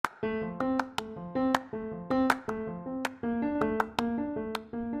Welcome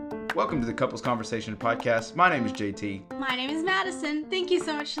to the Couples Conversation Podcast. My name is JT. My name is Madison. Thank you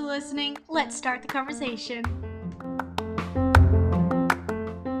so much for listening. Let's start the conversation.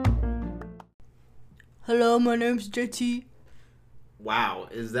 Hello, my name's JT. Wow,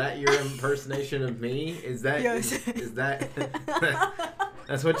 is that your impersonation of me? Is that Yes. is that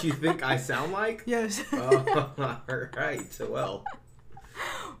that's what you think I sound like? Yes. Oh, all right. Well,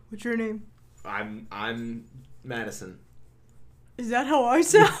 What's your name? I'm Madison. Is that how I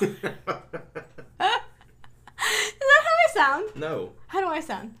sound? Is that how I sound? No. How do I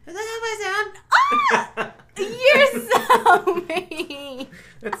sound? Is that Ah! You're so mean.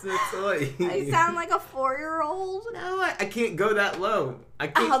 It's like I sound like a 4-year-old. No, I can't go that low. I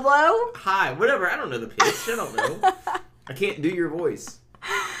can't. Hello? Hi, whatever. I don't know the pitch. I don't know. I can't do your voice.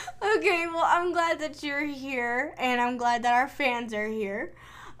 Okay, well, I'm glad that you're here, and I'm glad that our fans are here.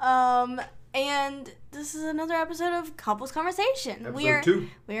 And this is another episode of Couples Conversation. Episode 2.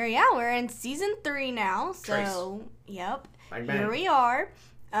 We're in season 3 now. So, Trace. Yep. Bang, bang. Here we are.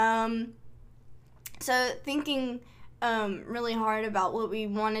 So thinking really hard about what we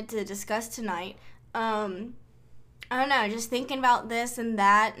wanted to discuss tonight. I don't know, just thinking about this and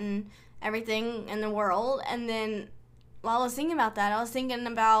that and everything in the world. And then while I was thinking about that, I was thinking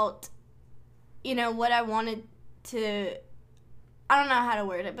about, what I wanted to, I don't know how to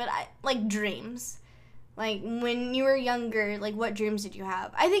word it, but like dreams. Like, when you were younger, like, what dreams did you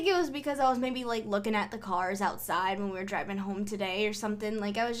have? I think it was because I was maybe, like, looking at the cars outside when we were driving home today or something.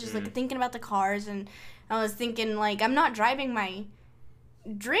 Like, I was just, like, thinking about the cars, and I was thinking, like, I'm not driving my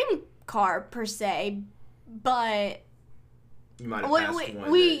dream car, per se, but You might have passed one.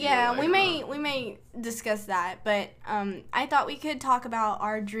 we may discuss that, but I thought we could talk about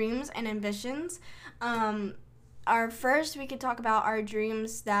our dreams and ambitions. We could talk about our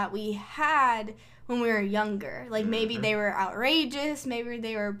dreams that we had when we were younger. Like, maybe they were outrageous, maybe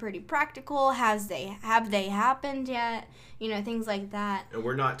they were pretty practical. Have they happened yet? Things like that. And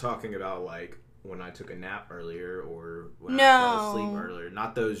we're not talking about, like, when I took a nap earlier or when No. I fell asleep earlier.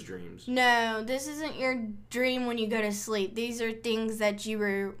 Not those dreams. No, this isn't your dream when you go to sleep. These are things that you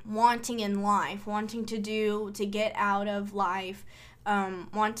were wanting in life, wanting to do, to get out of life,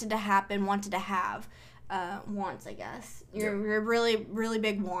 wanted to happen, wanted to have. Wants, I guess. Your really, really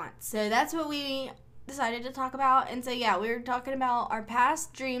big wants. So that's what we decided to talk about. And so, yeah, we were talking about our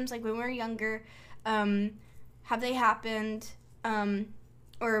past dreams, like when we were younger. Have they happened?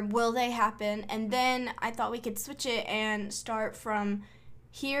 Or will they happen? And then I thought we could switch it and start from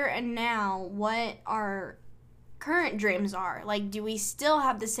here and now, what our current dreams are. Like, do we still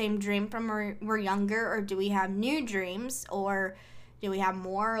have the same dream from when we're younger, or do we have new dreams, or do we have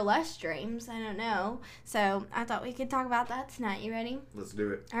more or less dreams? I don't know. So I thought we could talk about that tonight. You ready? Let's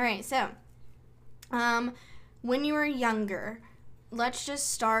do it. All right. So, when you were younger, let's just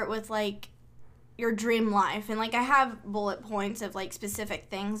start with, like, your dream life. And, like, I have bullet points of, like, specific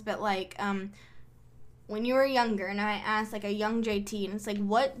things, but, like, when you were younger, and I asked, like, a young JT, and it's like,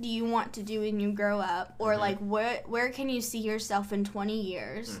 what do you want to do when you grow up? Or, like, where can you see yourself in 20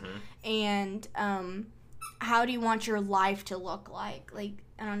 years? And, how do you want your life to look like? Like,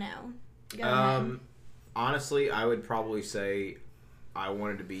 I don't know. Go ahead. Honestly, I would probably say I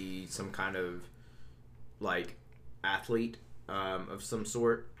wanted to be some kind of, like, athlete of some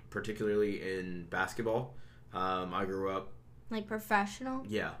sort, particularly in basketball. I grew up... Like, professional?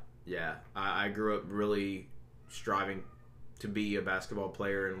 Yeah. I grew up really striving to be a basketball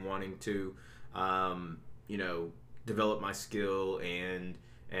player and wanting to, develop my skill and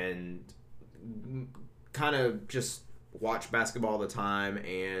kind of just watch basketball all the time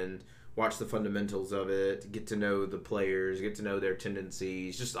and watch the fundamentals of it, get to know the players, get to know their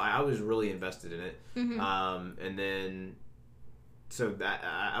tendencies. Just I was really invested in it. And then, so that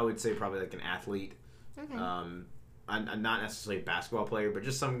I would say probably like an athlete. Okay. I'm not necessarily a basketball player, but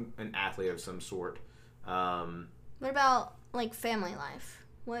just an athlete of some sort. What about, like, family life?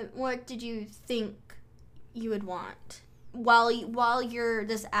 What did you think you would want? While you're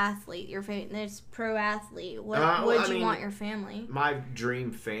this athlete, this pro athlete, what would you want your family? My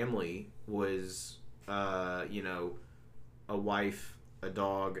dream family was, a wife, a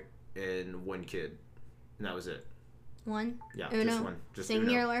dog, and one kid, and that was it. One? Yeah, Uno? just one. Just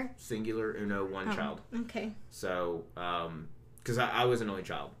Singular? Uno. Singular, Uno, one child. Okay. So, because I was an only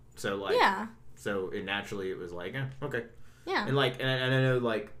child, so like, yeah. So it was like, okay. Yeah. And like, and I know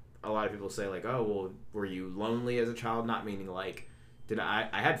like, a lot of people say, like, oh, well, were you lonely as a child? Not meaning, like, I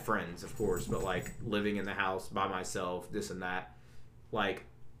had friends, of course, but, like, living in the house by myself, this and that. Like,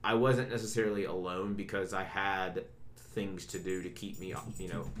 I wasn't necessarily alone because I had things to do to keep me,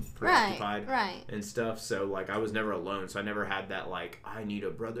 Right, preoccupied right. and stuff. So, like, I was never alone. So I never had that, like, I need a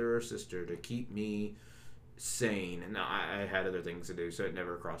brother or sister to keep me sane. And I had other things to do, so it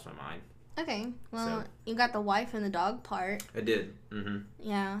never crossed my mind. Okay, well, So- you got the wife and the dog part. I did. Mm-hmm.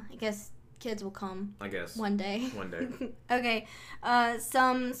 Yeah, I guess kids will come I guess. one day. One day. Okay,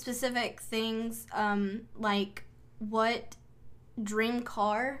 some specific things, like what dream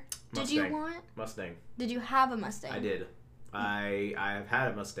car did you Mustang. want? Mustang. Did you have a Mustang? I did. I have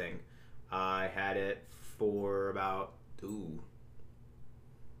had a Mustang. I had it for about 4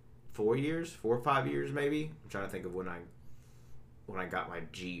 or 5 years maybe. I'm trying to think of when I got my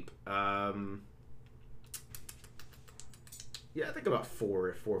Jeep. Yeah, I think about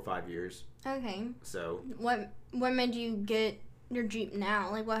 4 or 5 years. Okay. So What made you get your Jeep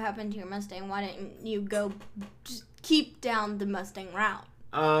now? Like, what happened to your Mustang? Why didn't you go just keep down the Mustang route?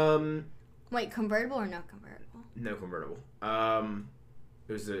 Wait, convertible or no convertible? no convertible.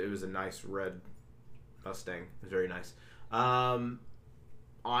 It was a nice red Mustang. It was very nice.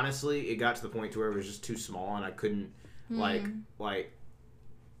 Honestly, it got to the point to where it was just too small, and I couldn't like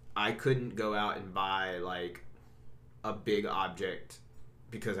I couldn't go out and buy like a big object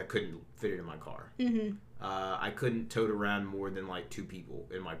because I couldn't fit it in my car. Mm-hmm. I couldn't tote around more than like 2 people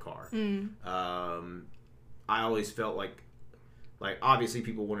in my car. Mm. I always felt like obviously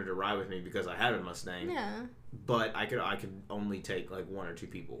people wanted to ride with me because I had a Mustang. Yeah. But I could only take like 1 or 2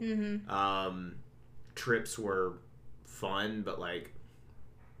 people. Mm-hmm. Trips were fun, but like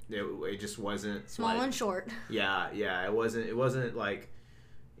it just wasn't Small like, and short. Yeah, it wasn't like,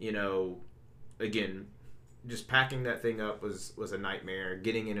 again, just packing that thing up was a nightmare.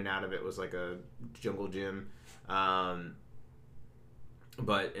 Getting in and out of it was like a jungle gym.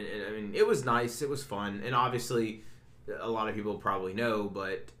 But I mean, it was nice. It was fun, and obviously, a lot of people probably know,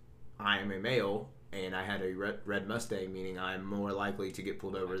 but I am a male, and I had a red Mustang, meaning I'm more likely to get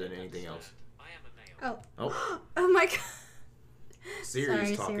pulled over than anything else. Oh. Oh, Oh my god. Siri's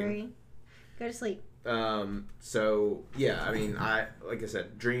Sorry, talking. Siri. Go to sleep. So yeah, I mean, like I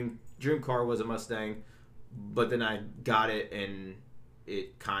said, dream car was a Mustang, but then I got it and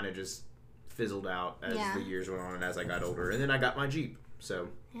it kind of just fizzled out as the years went on and as I got older, and then I got my Jeep. So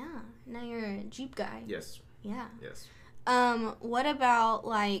Yeah. Now you're a Jeep guy. yes, Yeah. yes. What about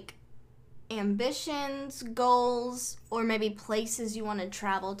like ambitions, goals, or maybe places you want to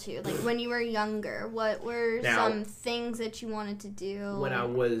travel to? Like when you were younger, what were some things that you wanted to do? When I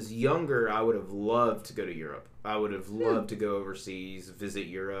was younger, I would have loved to go to Europe. I would have loved to go overseas, visit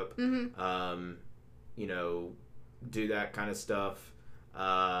Europe, Mm-hmm. Do that kind of stuff.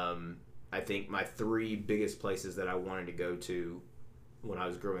 I think my 3 biggest places that I wanted to go to when I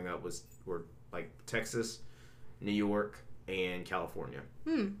was growing up were like Texas, New York, and California.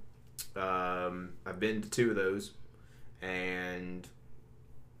 I've been to 2 of those, and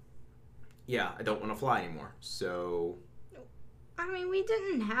yeah, I don't want to fly anymore. So I mean, we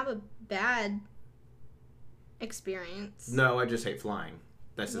didn't have a bad experience. no, I just hate flying.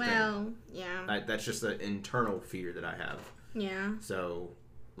 That's the thing. Well, yeah. That's just an internal fear that I have. Yeah. So,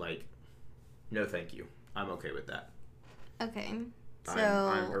 like, no, thank you. I'm okay with that. Okay. So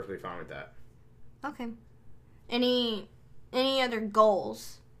I'm perfectly fine with that. Okay. Any other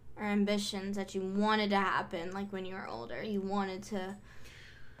goals or ambitions that you wanted to happen, like when you were older? You wanted to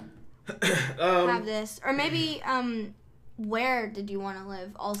have this, or maybe where did you want to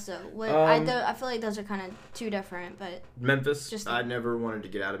live? Also, I feel like those are kind of 2 different, but Memphis. I never wanted to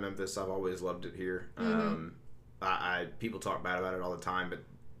get out of Memphis. I've always loved it here. Mm-hmm. People talk bad about it all the time, but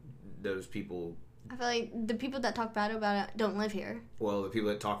those people. I feel like the people that talk bad about it don't live here. Well, the people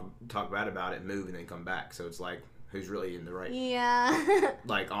that talk bad about it move and then come back. So it's like, who's really in the right? Yeah.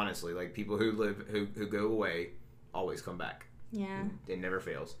 Like, honestly, like people who go away always come back. Yeah. It never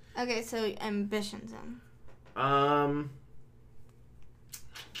fails. Okay, so ambitions then. I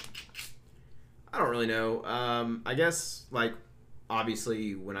don't really know. I guess, like,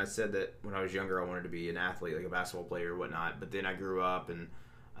 obviously, when I said that when I was younger I wanted to be an athlete, like a basketball player or whatnot, but then I grew up and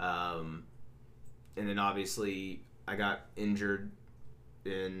then obviously I got injured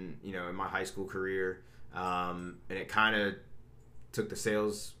in my high school career, and it kind of took the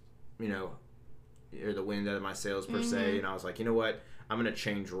sails, or the wind out of my sails per se, and I was like, you know what, I'm going to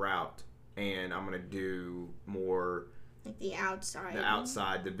change route, and I'm going to do more like the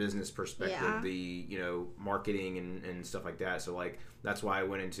outside, the business perspective, the marketing and stuff like that. So like that's why I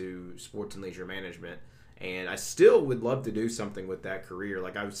went into sports and leisure management, and I still would love to do something with that career.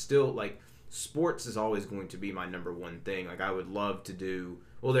 Like I would still like sports is always going to be my number one thing. Like I would love to do.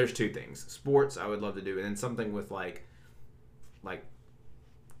 Well, there's 2 things. Sports I would love to do, and then something with like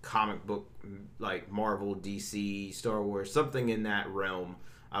comic book, like Marvel, DC, Star Wars, something in that realm.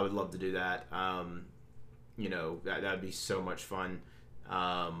 I would love to do that. You know, that'd be so much fun.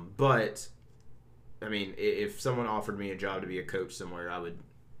 But I mean, if someone offered me a job to be a coach somewhere,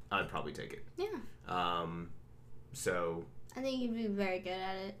 I'd probably take it. Yeah. So I think you'd be very good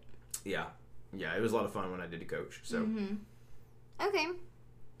at it. Yeah, it was a lot of fun when I did a coach. So Okay.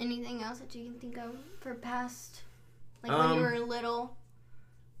 Anything else that you can think of for past, like when you were little?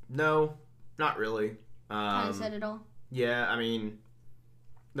 No, not really. Kind of said it all. Yeah, I mean,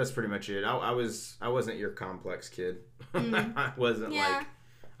 that's pretty much it. I wasn't your complex kid. I wasn't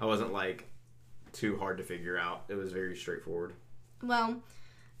like too hard to figure out. It was very straightforward. Well,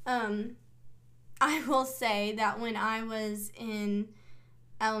 I will say that when I was in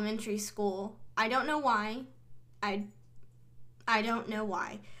elementary school, I don't know why. I don't know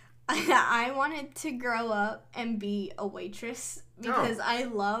why. I wanted to grow up and be a waitress because I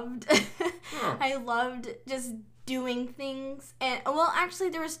loved I loved just doing things. And well, actually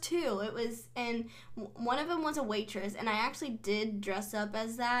there was two. It was, and one of them was a waitress, and I actually did dress up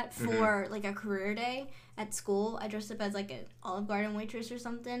as that for like a career day at school. I dressed up as like an Olive Garden waitress or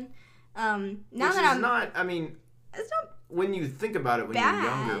something. It's not when you think about it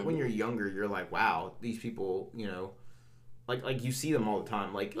bad. when you're younger, you're like, wow, these people, you know, like you see them all the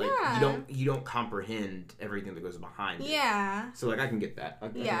time. Like you don't comprehend everything that goes behind it. Yeah. So like I can get that. I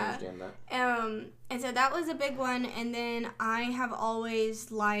can understand that. And so that was a big one. And then I have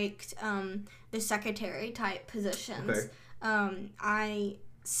always liked the secretary type positions. Okay. I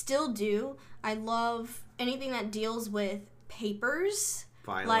still do. I love anything that deals with papers.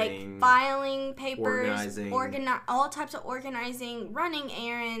 Filing papers, all types of organizing, running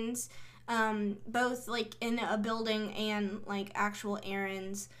errands, both like in a building and like actual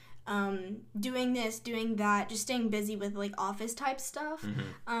errands, doing this, doing that, just staying busy with like office type stuff.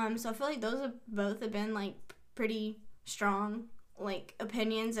 So I feel like those have both been like pretty strong like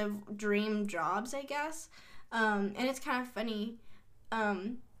opinions of dream jobs, I guess. And it's kind of funny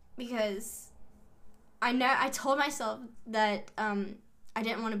because I told myself that I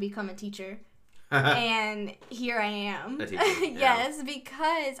didn't want to become a teacher. And here I am. A teacher, yes,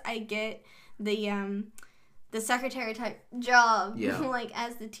 because I get the secretary type job, like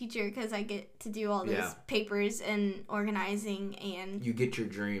as the teacher, because I get to do all those papers and organizing, and you get your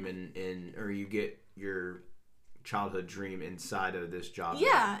dream or you get your childhood dream inside of this job.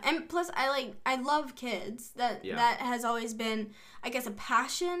 Yeah, and plus I love kids. That has always been, I guess, a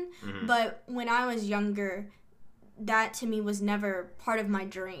passion. But when I was younger, that to me was never part of my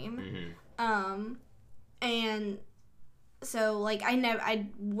dream. And so like I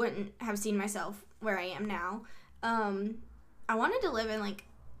wouldn't have seen myself where I am now. I wanted to live in like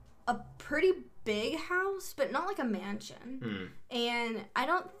a pretty big house, but not like a mansion. And I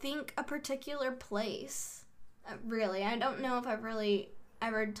don't think a particular place, really. I don't know if I've really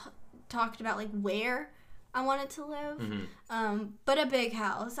ever talked about like where I wanted to live. But a big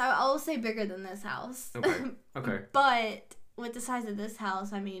house. I'll say bigger than this house. Okay. But with the size of this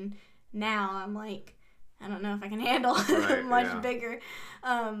house, I mean, now I'm like, I don't know if I can handle much bigger.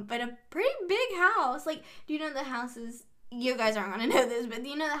 But a pretty big house. Like, do you know the houses? You guys aren't going to know this, but do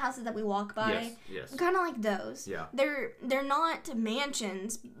you know the houses that we walk by? Yes. Kind of like those. Yeah. They're not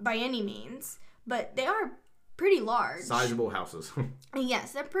mansions by any means, but they are pretty large. Sizable houses.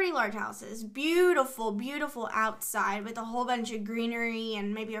 Yes, they're pretty large houses. Beautiful, beautiful outside with a whole bunch of greenery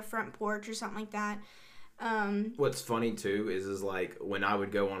and maybe a front porch or something like that. What's funny too is like when I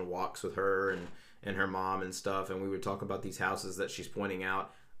would go on walks with her and her mom and stuff, and we would talk about these houses that she's pointing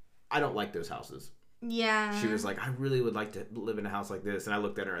out. I don't like those houses. Yeah. She was like, I really would like to live in a house like this, and I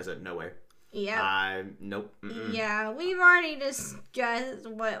looked at her and I said, no way. Yeah. Nope. Yeah, we've already discussed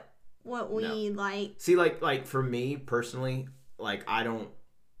what we like. See, like for me personally, like I don't.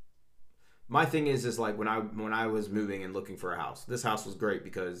 My thing is like when I was moving and looking for a house, this house was great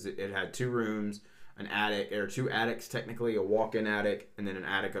because it had 2 rooms, an attic, or 2 attics technically, a walk-in attic, and then an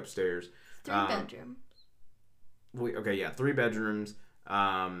attic upstairs. 3 bedrooms. 3 bedrooms,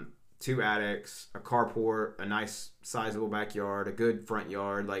 2 attics, a carport, a nice sizable backyard, a good front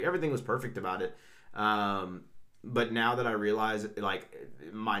yard. Like everything was perfect about it. But now that I realize, like,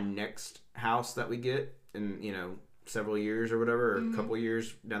 my next house that we get in, several years or whatever, or a couple of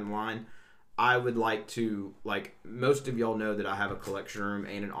years down the line, I would like to, like, most of y'all know that I have a collection room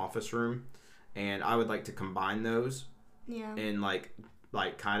and an office room, and I would like to combine those. Yeah. And, like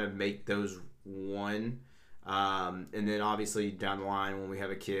kind of make those one. And then, obviously, down the line, when we have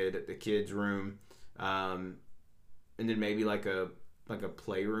a kid, the kid's room, and then maybe, like a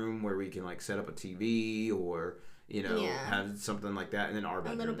playroom where we can, like, set up a TV or... have something like that, and then our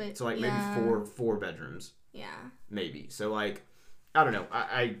bedroom. little bit, so like maybe four bedrooms. Yeah. Maybe. So like, I don't know.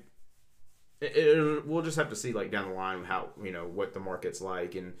 We'll just have to see like down the line how what the market's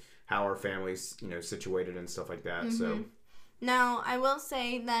like and how our family's situated and stuff like that. So now I will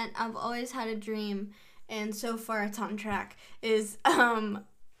say that I've always had a dream, and so far it's on track. Is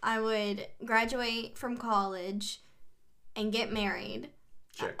I would graduate from college and get married.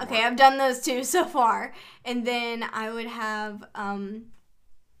 Check Okay, mark. I've done those two so far, and then I would have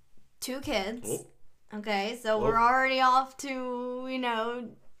 2 kids. Oh. Okay, so Whoa. we're already off to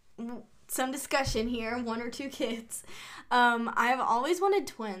some discussion here. 1 or 2 kids. I've always wanted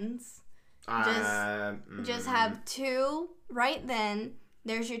twins. Just have 2 right then.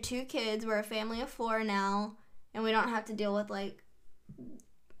 There's your 2 kids. We're a family of 4 now, and we don't have to deal with like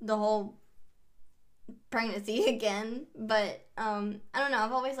the whole pregnancy again. But I don't know.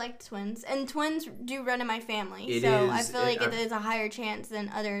 I've always liked twins, and twins do run in my family, I feel like it is a higher chance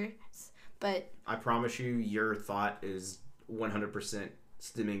than others. But I promise you, your thought is 100%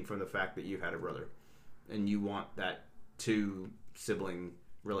 stemming from the fact that you've had a brother, and you want that 2-sibling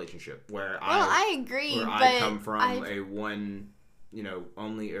relationship. I agree. Where but I come from a one,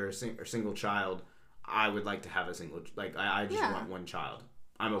 only or single child. I would like to have a single. Like I just want one child.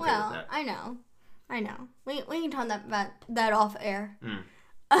 I'm okay with that. I know. We can talk about that off air.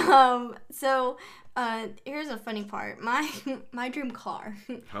 So here's a funny part. My dream car.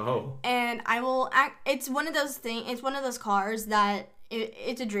 Oh. And I will it's one of those things. It's one of those cars that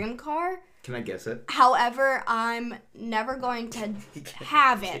it's a dream car. Can I guess it? However, I'm never going to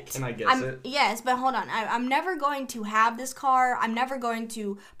have it. Can I guess it? Yes, but hold on. I'm never going to have this car. I'm never going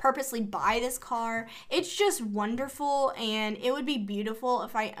to purposely buy this car. It's just wonderful, and it would be beautiful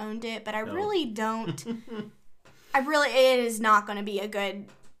if I owned it, but I really don't. It is not going to be a good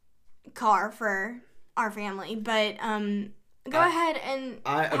car for our family, but go ahead and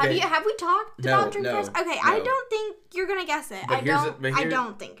have we talked about dream cars? Okay, no. I don't think you're gonna guess it. I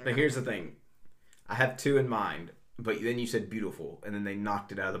don't think. But here's the thing, I have 2 in mind, but then you said beautiful, and then they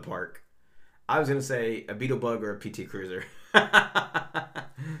knocked it out of the park. I was gonna say a Beetle Bug or a PT Cruiser.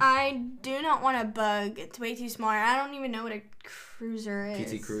 I do not want a Bug. It's way too small. I don't even know what a Cruiser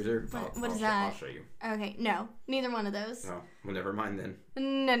is. PT Cruiser. What is that? I'll show you. Okay, no, neither one of those. Oh, well, never mind then.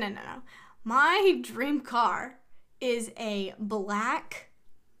 No. My dream car is a black.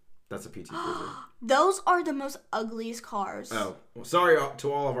 That's a PT Cruiser. Those are the most ugliest cars. Oh, well, sorry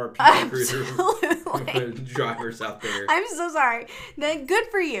to all of our PT Cruiser drivers out there. I'm so sorry. Then good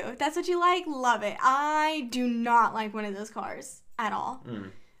for you. That's what you like. Love it. I do not like one of those cars at all.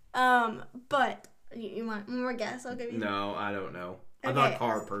 But you want one more guess? I'll give you. No, I don't know. I'm not a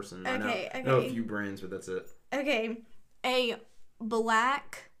car person. Okay. I know a few brands, but that's it. Okay, a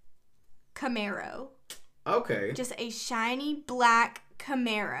black Camaro. Okay. Just a shiny black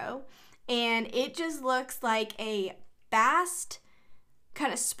Camaro. And it just looks like a fast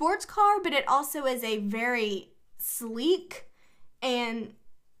kind of sports car, but it also is a very sleek and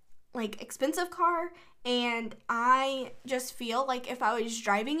like expensive car. And I just feel like if I was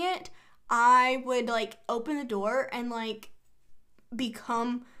driving it, I would like open the door and like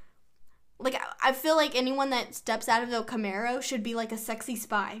become like, I feel like anyone that steps out of the Camaro should be like a sexy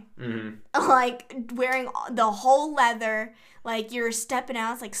spy. Mm-hmm. Like wearing the whole leather, like you're stepping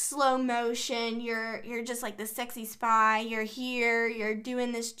out, it's like slow motion. You're just like the sexy spy. You're here, you're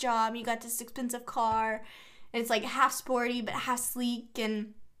doing this job. You got this expensive car. And it's like half sporty but half sleek,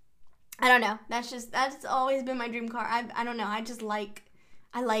 and I don't know. That's always been my dream car. I don't know. I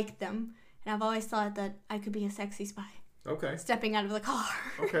like them, and I've always thought that I could be a sexy spy. Okay. Stepping out of the car.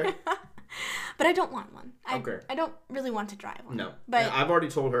 Okay. But I don't want one. Okay. I don't really want to drive one. No. But I've already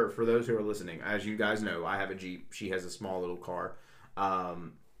told her, for those who are listening, as you guys know, I have a Jeep. She has a small little car.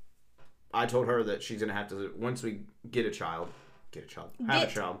 I told her that she's going to have to, once we have a child,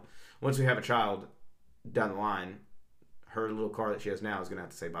 once we have a child down the line, her little car that she has now is going to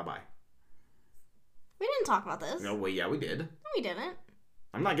have to say bye-bye. We didn't talk about this. No, well, yeah, we did. No, we didn't.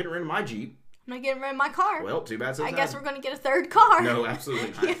 I'm not getting rid of my Jeep. I'm not getting rid of my car. Well, too bad. I guess we're going to get a third car. No,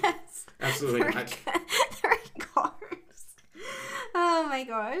 absolutely not. Yes. Absolutely not. 3 cars. Oh my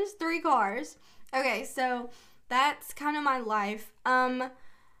gosh. 3 cars. Okay, so that's kind of my life.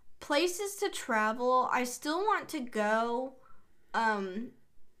 Places to travel. I still want to go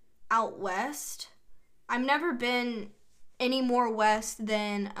out west. I've never been any more west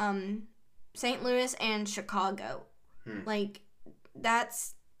than St. Louis and Chicago. Like,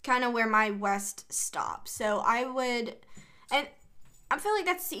 that's kind of where my west stops. So I would, and I feel like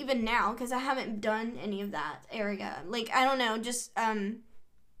that's even now because I haven't done any of that area. Like, I don't know, just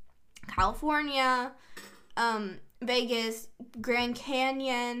California, Vegas, Grand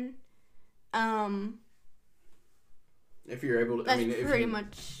Canyon. If you're able to, That's if pretty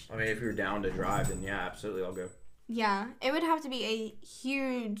much. I mean, if you're down to drive, then yeah, absolutely, I'll go. Yeah, it would have to be a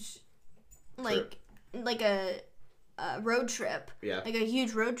huge, like a road trip. Yeah. Like a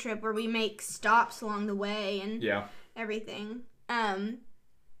huge road trip where we make stops along the way and everything.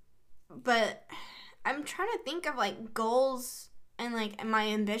 But I'm trying to think of like goals and like my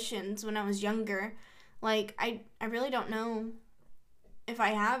ambitions when I was younger. Like I really don't know if I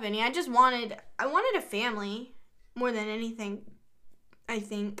have any. I wanted a family more than anything, I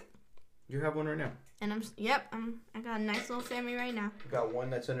think. You have one right now. And I got a nice little family right now. I've got one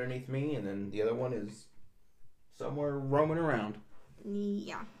that's underneath me, and then the other one is somewhere roaming around.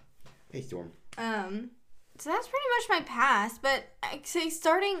 Yeah. Hey, Storm. So that's pretty much my past, but I'd say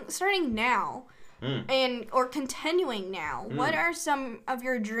starting now, or continuing now. What are some of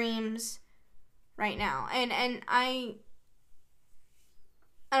your dreams right now? And I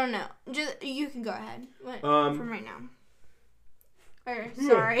don't know. Just you can go ahead. From right now. Or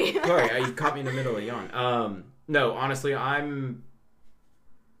sorry. Sorry, you caught me in the middle of a yawn. No, honestly, I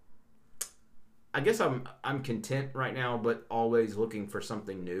guess I'm content right now, but always looking for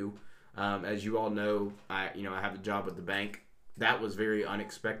something new. As you all know, I have a job at the bank. That was very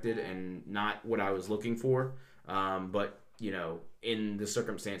unexpected and not what I was looking for. But in the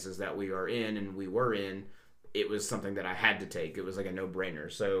circumstances that we are in and we were in, it was something that I had to take. It was like a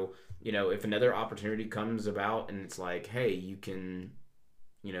no-brainer. So, if another opportunity comes about and it's like, hey, you can,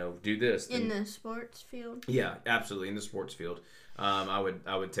 do this. In the sports field? Yeah, absolutely. In the sports field. I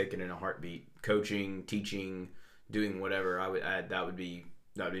would take it in a heartbeat. Coaching, teaching, doing whatever. That would be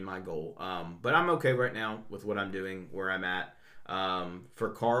my goal. But I'm okay right now with what I'm doing, where I'm at. For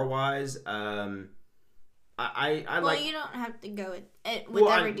car-wise, I well, like... you don't have to go with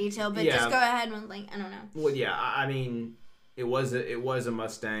every detail, but just go ahead with, I don't know. Well, yeah, I mean, it was a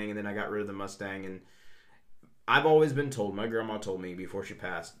Mustang, and then I got rid of the Mustang, and I've always been told, my grandma told me before she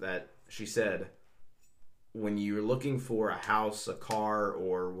passed, that she said, when you're looking for a house, a car,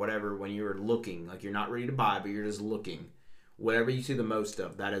 or whatever, when you're looking, like you're not ready to buy, but you're just looking, whatever you see the most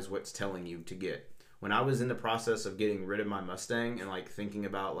of, that is what's telling you to get. When I was in the process of getting rid of my Mustang and thinking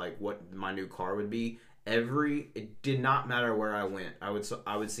about what my new car would be, it did not matter where I went. I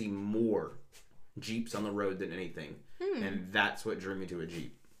would see more Jeeps on the road than anything, and that's what drew me to a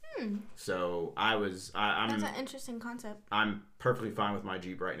Jeep. So I'm. That's an interesting concept. I'm perfectly fine with my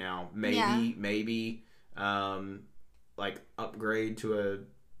Jeep right now. Maybe, upgrade to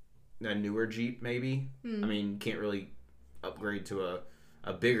a newer Jeep. Maybe. I mean, can't really upgrade to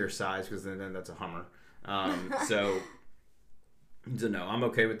a bigger size because then that's a Hummer. So no, I'm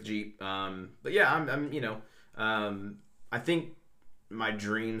okay with the Jeep. But yeah, I'm I think my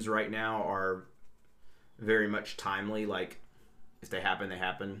dreams right now are very much timely. Like, if they happen, they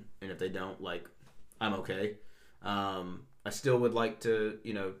happen, and if they don't, I'm okay. I still would like to,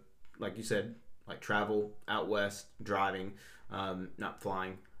 like you said, travel out west, driving, not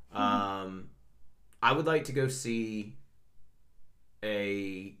flying. I would like to go see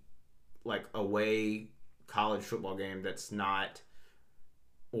a away college football game that's not,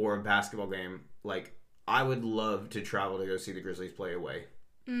 or a basketball game. I would love to travel to go see the Grizzlies play away.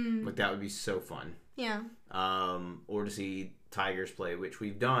 That would be so fun. Yeah. Or to see Tigers play, which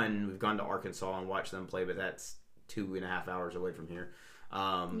we've done. We've gone to Arkansas and watched them play, but that's 2.5 hours away from here.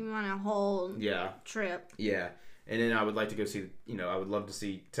 You want a whole trip. Yeah. And then I would like to go see, I would love to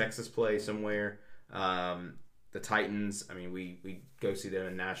see Texas play somewhere. The Titans, I mean, we go see them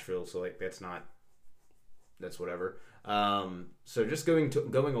in Nashville, so that's whatever. So just going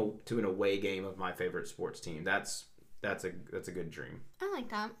to an away game of my favorite sports team, that's a good dream. I like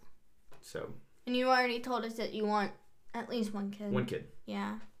that. So. And you already told us that you want at least one kid. One kid.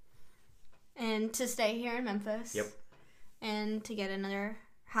 Yeah. And to stay here in Memphis. Yep. And to get another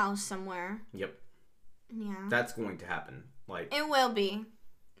house somewhere. Yep. Yeah. That's going to happen. It will be,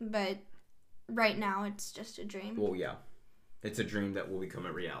 but right now it's just a dream. Well, yeah. It's a dream that will become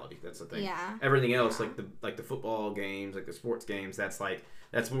a reality. That's the thing. Yeah. Everything else, the football games, the sports games, that's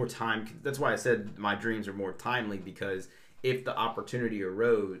more time. That's why I said my dreams are more timely, because if the opportunity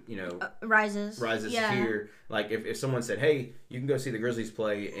arose, rises here. If someone said, "Hey, you can go see the Grizzlies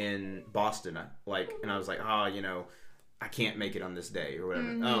play in Boston," and I was like, I can't make it on this day or whatever.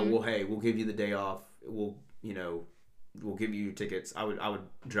 Mm-hmm. Oh, well, hey, we'll give you the day off. We'll give you tickets. I would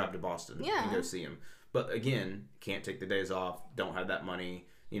drive to Boston and go see him. But again, can't take the days off. Don't have that money.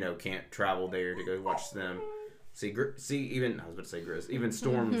 Can't travel there to go watch them. Even I was about to say Grizz. Even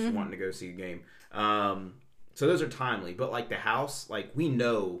Storm's wanting to go see a game. So those are timely. But the house, we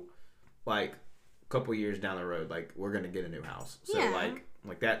know, couple years down the road, like, we're gonna get a new house. So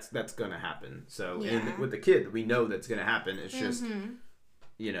like that's gonna happen. So and with the kid, we know that's gonna happen. It's just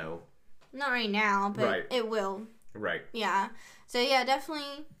you know, not right now, but it will. Right. Yeah. So yeah,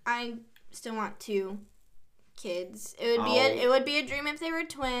 definitely. I still want 2 kids. It would be a dream if they were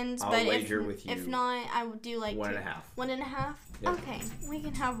twins. I'll but wager with you. If not, I would do like 1.5. 1.5. Yep. Okay, we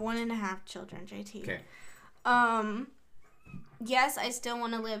can have 1.5 children, JT. Okay. Yes, I still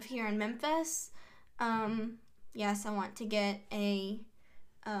want to live here in Memphis. Yes, I want to get a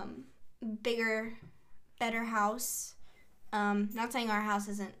bigger, better house. Not saying our house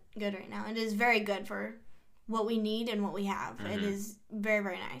isn't good right now. It is very good for what we need and what we have. Mm-hmm. It is very,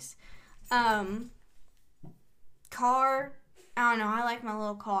 very nice. Car, I don't know. I like my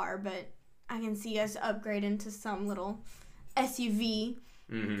little car, but I can see us upgrading to some little SUV.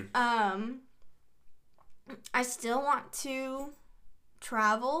 Mm-hmm. I still want to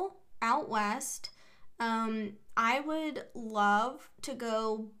travel out west. I would love to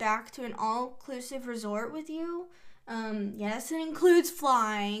go back to an all-inclusive resort with you. Yes, it includes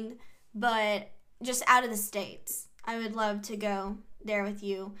flying, but just out of the States. I would love to go there with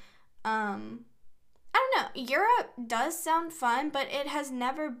you. I don't know. Europe does sound fun, but it has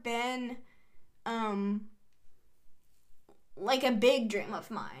never been, like a big dream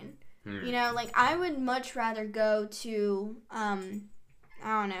of mine. You know, like, I would much rather go to, I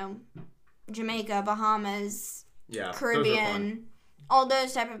don't know, Jamaica, Bahamas, Caribbean, all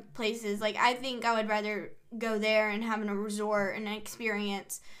those type of places. Like, I think I would rather go there and have a resort and an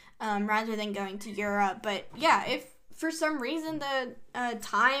experience rather than going to Europe. But, yeah, if for some reason the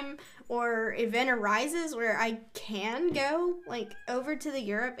time or event arises where I can go, like, over to the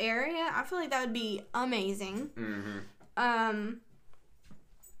Europe area, I feel like that would be amazing. Mm-hmm.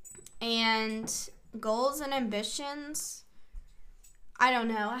 And goals and ambitions, I don't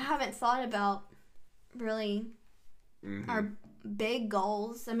know. I haven't thought about really our big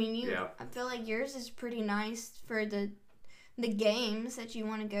goals. I mean, I feel like yours is pretty nice for the games that you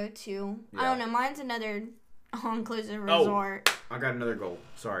want to go to. Yeah. I don't know. Mine's another all-inclusive resort. I got another goal.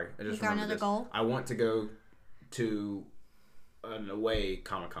 Sorry. I just remembered this. Goal? I want to go to an away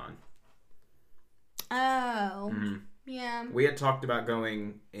Comic-Con. Oh. Mm-hmm. Yeah. We had talked about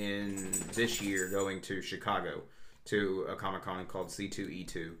going to Chicago to a Comic-Con called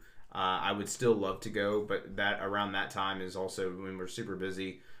C2E2. I would still love to go, but that around that time is also when we're super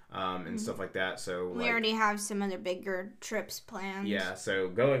busy and stuff like that. So we already have some other bigger trips planned. Yeah, so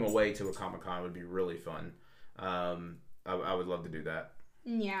going away to a Comic-Con would be really fun. I would love to do that.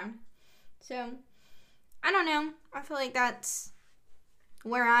 Yeah. So, I don't know. I feel like that's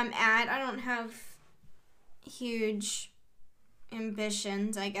where I'm at. I don't have huge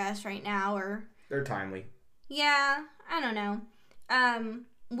ambitions, I guess, right now. Or they're timely. Yeah, I don't know.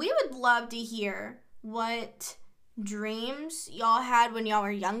 We would love to hear what dreams y'all had when y'all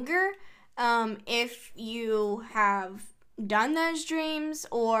were younger. If you have done those dreams,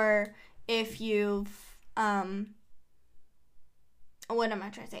 or if you've what am I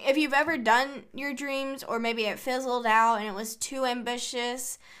trying to say? If you've ever done your dreams, or maybe it fizzled out and it was too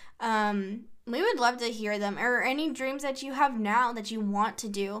ambitious, we would love to hear them, or any dreams that you have now that you want to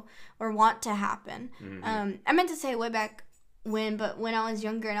do or want to happen. Mm-hmm. I meant to say way back but when I was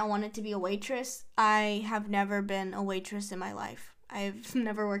younger and I wanted to be a waitress, I have never been a waitress in my life. I've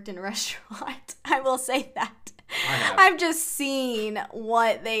never worked in a restaurant. I will say that. I've just seen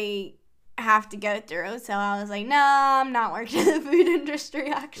what they have to go through, so I was like, no, I'm not working in the food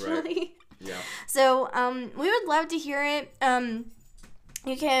industry, actually. Right. Yeah. So, we would love to hear it.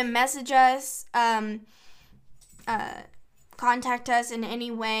 You can message us, contact us in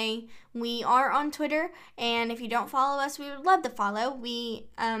any way. We are on Twitter, and if you don't follow us, we would love to follow. You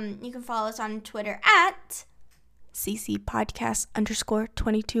can follow us on Twitter at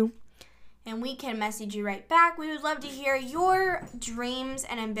ccpodcast_22. And we can message you right back. We would love to hear your dreams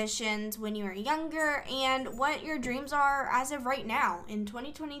and ambitions when you were younger, and what your dreams are as of right now in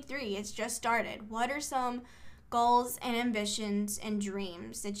 2023. It's just started. What are some goals and ambitions and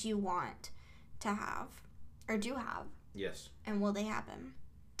dreams that you want to have, or do have? Yes. And will they happen?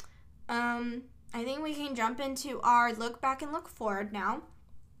 I think we can jump into our look back and look forward now.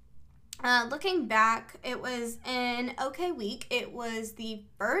 Looking back, it was an okay week. It was the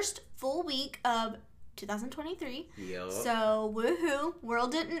first full week of 2023. Yep. So, woohoo.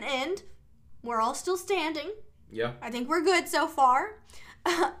 World didn't end. We're all still standing. Yeah. I think we're good so far.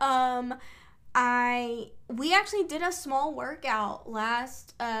 We actually did a small workout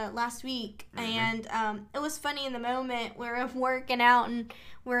last week, and it was funny in the moment. We were working out, and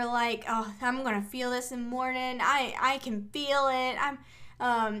we're like, "Oh, I'm gonna feel this in the morning. I can feel it.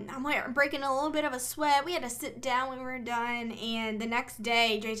 I'm like breaking a little bit of a sweat. We had to sit down when we were done. And the next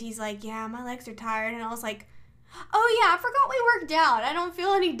day, JT's like, yeah, my legs are tired. And I was like, oh yeah, I forgot we worked out. I don't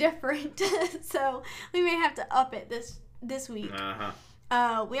feel any different. So we may have to up it this week.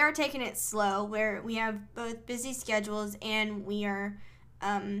 We are taking it slow, where we have both busy schedules and we are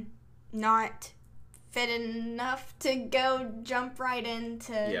not fit enough to go jump right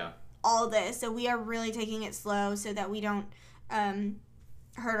into all this. So we are really taking it slow so that we don't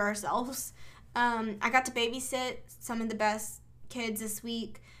hurt ourselves. I got to babysit some of the best kids this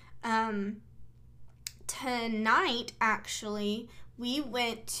week. Tonight, actually, we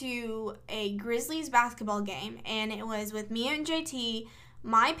went to a Grizzlies basketball game, and it was with me and JT,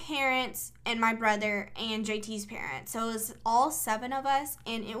 my parents, and my brother, and JT's parents. So it was all 7 of us,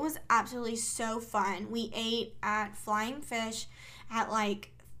 and it was absolutely so fun. We ate at Flying Fish at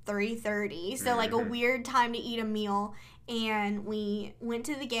like 3:30, so like a weird time to eat a meal, and we went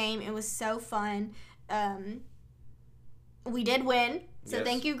to the game. It was so fun. We did win, so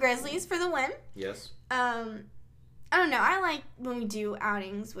thank you, Grizzlies, for the win. Yes. I don't know. I like when we do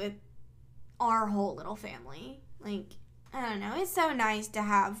outings with our whole little family. Like, I don't know. It's so nice to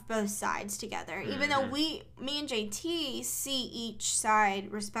have both sides together. Even though me and JT see each side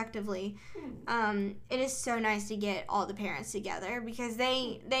respectively, it is so nice to get all the parents together because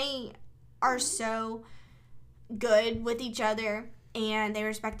they are so good with each other and they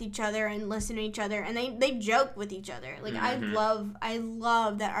respect each other and listen to each other and they joke with each other. Like, I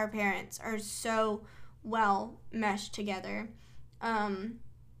love that our parents are so well meshed together.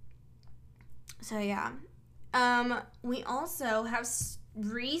 So yeah. We also have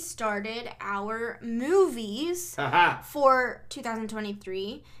restarted our movies for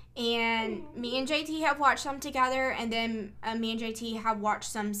 2023, and me and JT have watched some together, and then me and JT have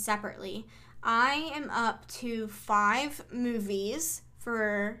watched some separately. I am up to 5 movies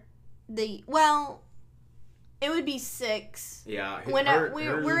for it would be 6. Yeah.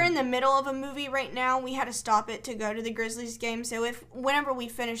 We're in the middle of a movie right now. We had to stop it to go to the Grizzlies game. So whenever we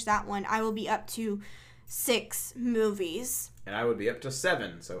finish that one, I will be up to 6 movies. And I would be up to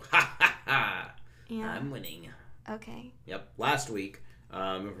 7. So yeah. I'm winning. Okay. Yep. Last week,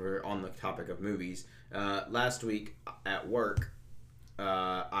 we're on the topic of movies. Last week at work,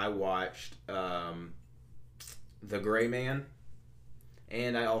 I watched The Gray Man,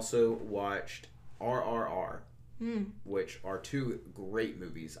 and I also watched RRR. Which are 2 great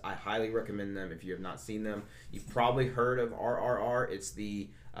movies. I highly recommend them if you have not seen them. You've probably heard of RRR. It's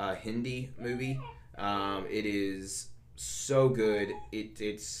the Hindi movie. It is so good.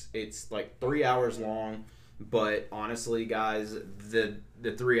 It's like 3 hours long, but honestly, guys, the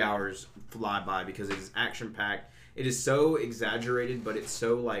 3 hours fly by because it is action packed. It is so exaggerated, but it's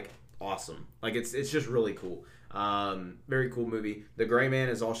so like awesome. Like it's just really cool. Very cool movie. The Gray Man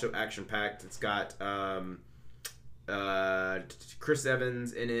is also action packed. It's got Chris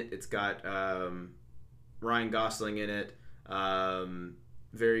Evans in it. It's got Ryan Gosling in it.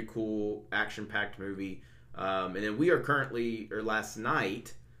 Very cool action-packed movie. And then we are last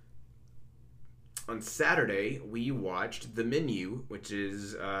night, on Saturday, we watched The Menu, which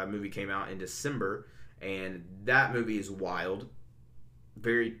is a movie came out in December, and that movie is wild.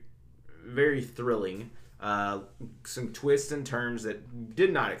 Very, very thrilling. Some twists and turns that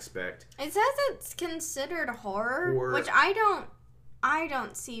did not expect. It says it's considered horror, which I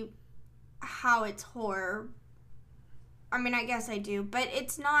don't see how it's horror. I mean, I guess I do, but it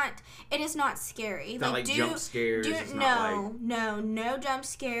is not scary. It's not like jump scares. No jump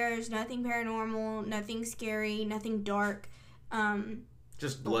scares, nothing paranormal, nothing scary, nothing dark.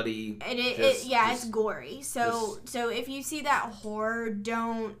 Just bloody. It's gory. So if you see that horror,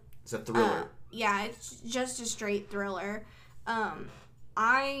 don't. It's a thriller. Yeah, it's just a straight thriller.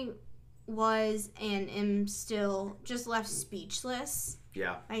 I was and am still just left speechless.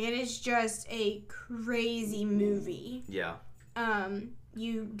 Yeah. Like, it is just a crazy movie. Yeah.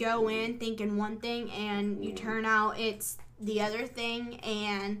 You go in thinking one thing and you turn out it's the other thing,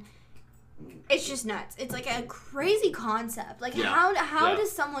 and it's just nuts. It's like a crazy concept. Like, how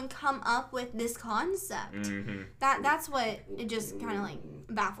does someone come up with this concept? Mm-hmm. That's what it just kind of like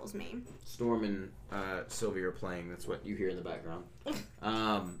baffles me. Storm and Sylvia are playing. That's what you hear in the background.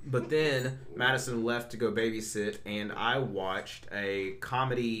 But then Madison left to go babysit, and I watched a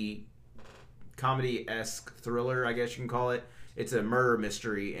comedy-esque thriller, I guess you can call it. It's a murder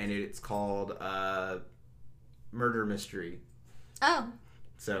mystery, and it's called Murder Mystery. Oh.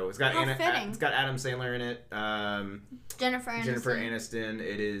 So it's got Adam Sandler in it. Jennifer Aniston.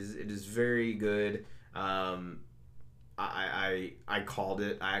 It is very good. I called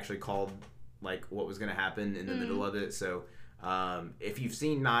it. I actually called like what was going to happen in the middle of it. So If you've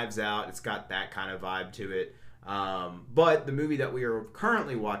seen Knives Out, it's got that kind of vibe to it. But the movie that we are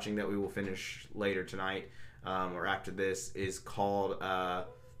currently watching that we will finish later tonight or after this is called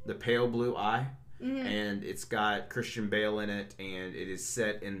The Pale Blue Eye. Mm-hmm. And it's got Christian Bale in it, and it is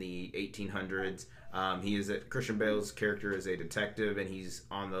set in the 1800s. Christian Bale's character is a detective, and he's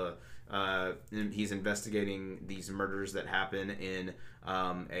on the he's investigating these murders that happen in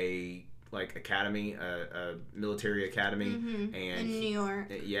a academy, a military academy, mm-hmm. and in New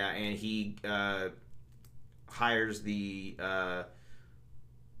York. Yeah, and he hires the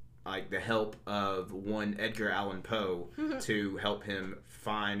help of one Edgar Allan Poe to help him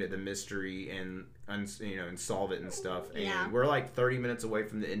find the mystery and solve it and stuff. And we're like 30 minutes away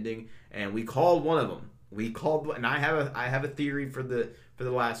from the ending, and we called one of them. And I have a theory for the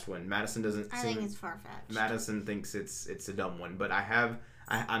last one. Madison doesn't. I think it's far-fetched. Madison thinks it's a dumb one, but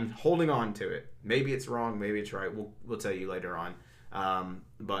I'm holding on to it. Maybe it's wrong, maybe it's right. We'll tell you later on.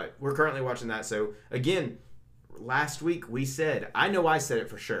 But we're currently watching that. So again, last week I said it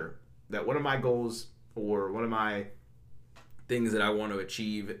for sure, that one of my goals or one of my things that I want to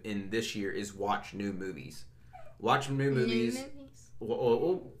achieve in this year is watch new movies. Watch new movies.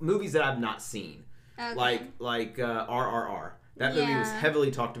 Well, movies that I've not seen. Okay. Like RRR. That movie was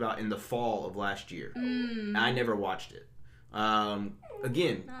heavily talked about in the fall of last year. I never watched it.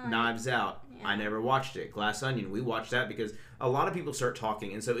 Again, Knives Out. Yeah. I never watched it. Glass Onion. We watched that because a lot of people start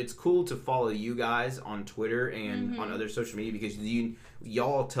talking, and so it's cool to follow you guys on Twitter and on other social media because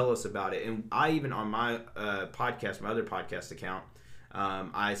y'all tell us about it. And I even on my podcast, my other podcast account,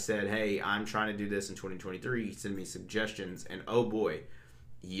 I said, hey, I'm trying to do this in 2023. Send me suggestions, and oh boy,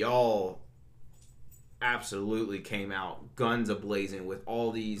 y'all absolutely came out guns a-blazing with all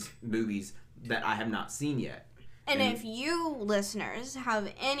these movies that I have not seen yet. And if you listeners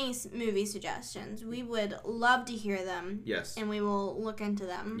have any movie suggestions, we would love to hear them. Yes. And we will look into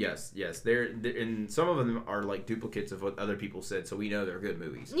them. Yes. They're and some of them are like duplicates of what other people said, so we know they're good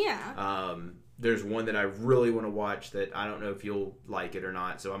movies. Yeah. There's one that I really want to watch that I don't know if you'll like it or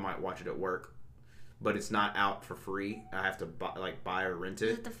not, so I might watch it at work. But it's not out for free. I have to buy or rent it.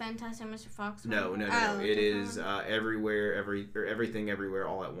 Is it the Fantastic Mr. Fox one? No. It is everywhere, everything everywhere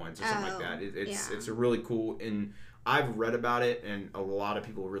all at once or something like that. It's a really cool, and I've read about it, and a lot of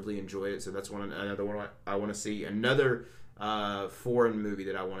people really enjoy it. So that's another one I want to see. Another foreign movie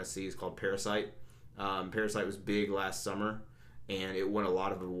that I want to see is called Parasite. Parasite was big last summer, and it won a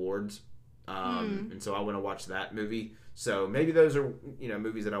lot of awards. And so I want to watch that movie. So maybe those are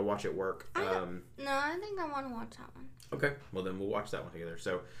movies that I watch at work. I think I want to watch that one. Okay, well then we'll watch that one together.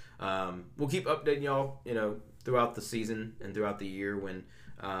 So we'll keep updating y'all, throughout the season and throughout the year when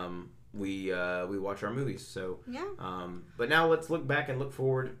we watch our movies. So yeah. But now let's look back and look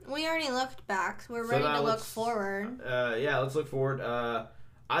forward. We already looked back. So we're ready to look forward. Let's look forward.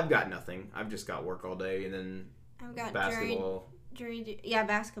 I've got nothing. I've just got work all day, and then I've got basketball.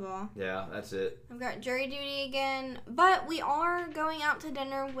 Basketball. Yeah, that's it. I've got jury duty again, but we are going out to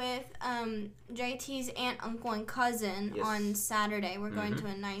dinner with JT's aunt, uncle, and cousin on Saturday. We're going to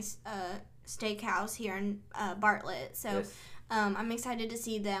a nice steakhouse here in Bartlett, so I'm excited to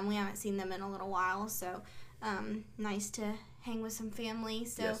see them. We haven't seen them in a little while, so nice to hang with some family.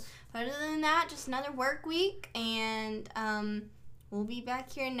 So, but other than that, just another work week, and we'll be back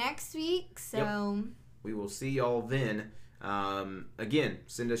here next week. So we will see y'all then. Again,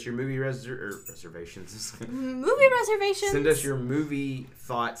 send us your movie reservations. Movie reservations. Send us your movie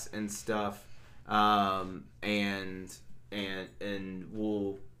thoughts and stuff, and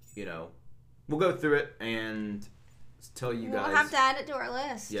we'll go through it and tell you guys. We'll have to add it to our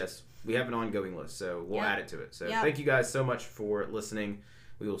list. Yes, we have an ongoing list, so we'll add it to it. So thank you guys so much for listening.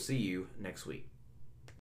 We will see you next week.